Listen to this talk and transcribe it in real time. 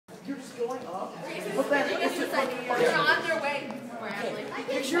going up, but then it's just like They're on their way.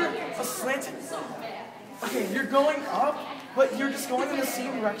 picture a slanted. Okay, you're going up, but you're just going in the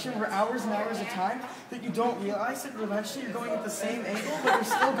same direction for hours and hours at a time that you don't realize it, but eventually you're going at the same angle, but you're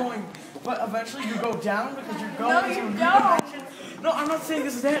still going, but eventually you go down because you're going to a new dimension. No, I'm not saying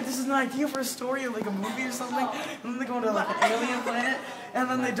this is that. This is an idea for a story or like a movie or something. And then they go to like an alien planet, and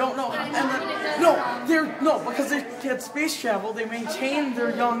then they don't know. And then because they had space travel, they maintain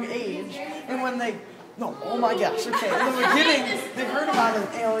their young age, and when they oh my gosh, okay. In the beginning, they heard about an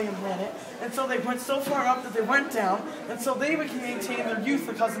alien planet, and so they went so far up that they went down, and so they can maintain their youth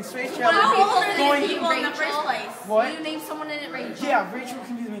because in space travel, How old are going these people in the first place? What? You name someone in it, Rachel. Yeah, Rachel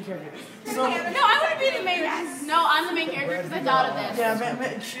can be the main character. So, No, I want to be the main. No, I'm the main character because I thought of this.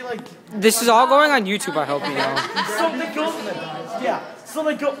 yeah, she like. This is all going on YouTube, I hope you know. So they go. Yeah. So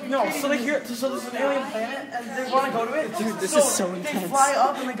they go. No. So they hear. So there's an alien planet, and they want to go to it. Dude, this is so intense. They fly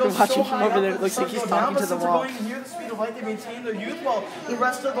up and they go We're watching so from high over up there. that It looks the like he's sun goes talking down, to the but wall. since they're going near the speed of light, they maintain their youth, while the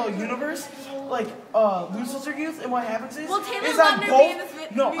rest of the universe loses their youth. And what happens is, Will Taylor on Lautner be in this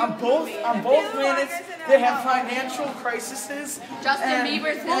on both planets, they have financial crises. Justin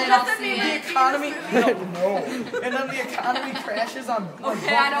Bieber's in it. The economy. No. And then the economy crashes on.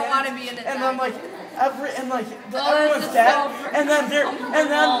 Okay, I don't want to be in it. And then everyone's dead, and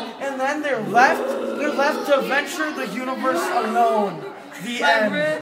then they're left to venture the universe alone. The end.